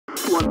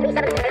Yeah,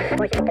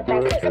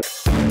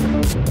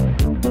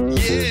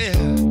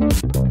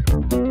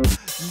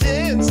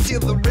 dance to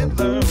the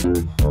rhythm.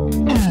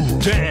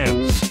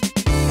 Dance.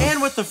 And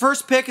with the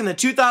first pick in the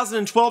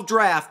 2012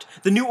 draft,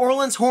 the New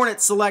Orleans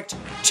Hornets select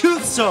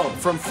Tooth Soap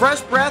from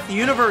Fresh Breath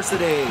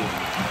University.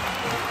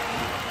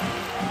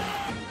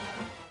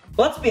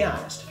 Let's be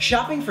honest,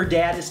 shopping for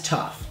Dad is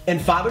tough.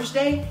 And Father's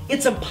Day,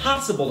 it's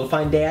impossible to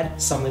find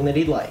Dad something that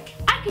he'd like.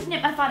 I could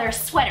knit my father a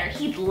sweater,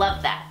 he'd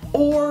love that.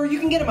 Or you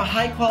can get him a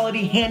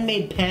high-quality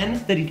handmade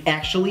pen that he'd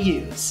actually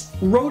use.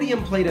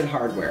 Rhodium-plated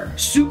hardware,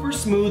 super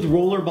smooth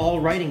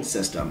rollerball writing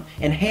system,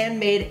 and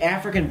handmade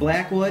African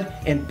blackwood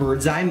and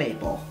bird's eye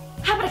maple.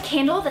 How about a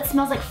candle that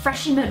smells like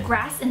freshly mowed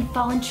grass and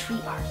fallen tree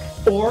bark?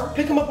 Or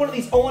pick him up one of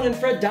these Owen and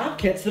Fred dop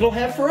kits that'll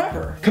have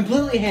forever.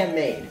 Completely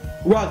handmade,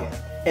 rugged,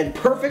 and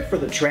perfect for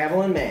the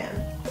traveling man.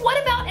 What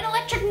about an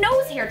electric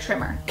nose hair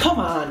trimmer? Come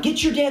on,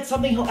 get your dad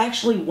something he'll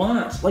actually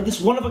want, like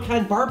this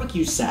one-of-a-kind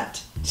barbecue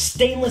set.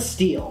 Stainless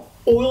steel,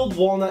 oiled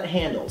walnut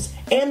handles,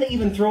 and they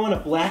even throw in a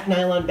black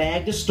nylon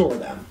bag to store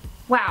them.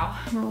 Wow,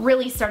 I'm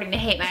really starting to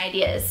hate my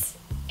ideas.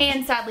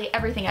 And sadly,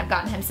 everything I've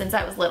gotten him since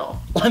I was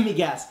little. Let me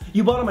guess,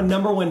 you bought him a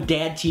 #1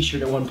 dad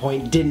t-shirt at one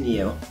point, didn't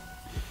you?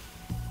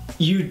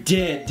 You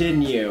did,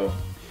 didn't you?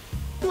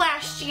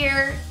 Last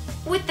year,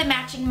 with the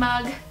matching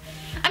mug.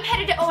 I'm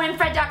headed to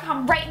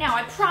owenandfred.com right now,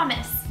 I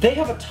promise. They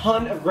have a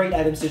ton of great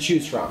items to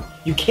choose from.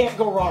 You can't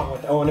go wrong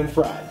with Owen and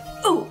Fred.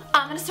 Ooh,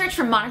 I'm gonna search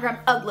for monogram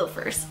Ugg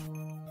loafers.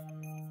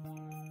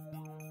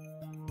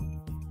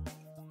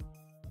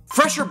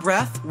 Fresher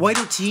breath,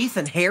 whiter teeth,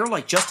 and hair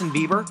like Justin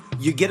Bieber?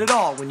 You get it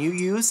all when you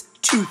use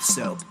Tooth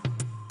Soap.